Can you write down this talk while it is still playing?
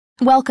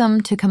Welcome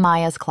to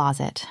Kimaya's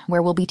Closet,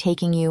 where we'll be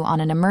taking you on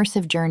an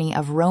immersive journey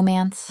of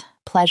romance,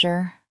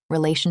 pleasure,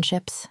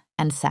 relationships,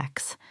 and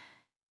sex.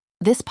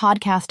 This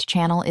podcast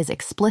channel is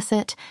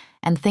explicit,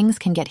 and things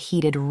can get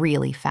heated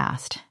really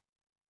fast.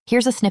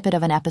 Here's a snippet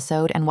of an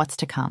episode and what's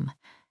to come.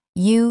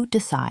 You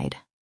decide.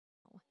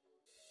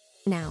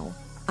 Now,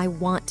 I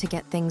want to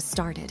get things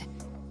started.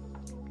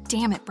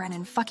 Damn it,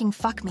 Brennan, fucking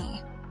fuck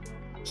me.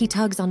 He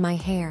tugs on my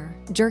hair,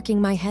 jerking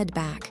my head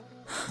back.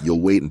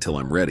 You'll wait until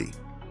I'm ready.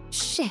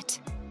 Shit.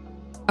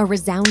 A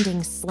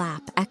resounding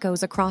slap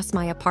echoes across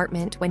my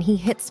apartment when he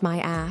hits my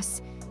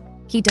ass.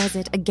 He does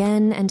it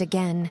again and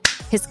again,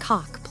 his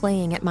cock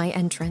playing at my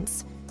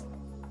entrance.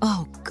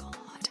 Oh,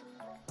 God.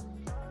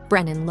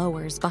 Brennan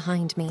lowers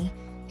behind me,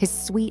 his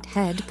sweet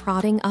head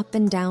prodding up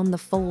and down the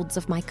folds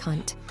of my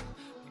cunt.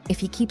 If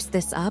he keeps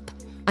this up,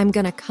 I'm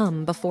gonna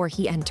come before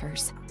he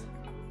enters.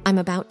 I'm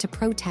about to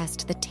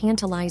protest the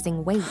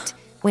tantalizing weight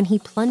when he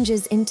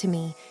plunges into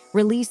me,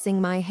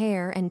 releasing my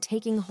hair and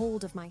taking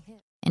hold of my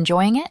hip.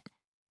 Enjoying it?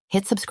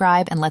 Hit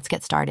subscribe and let's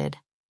get started.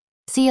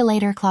 See you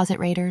later, Closet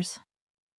Raiders.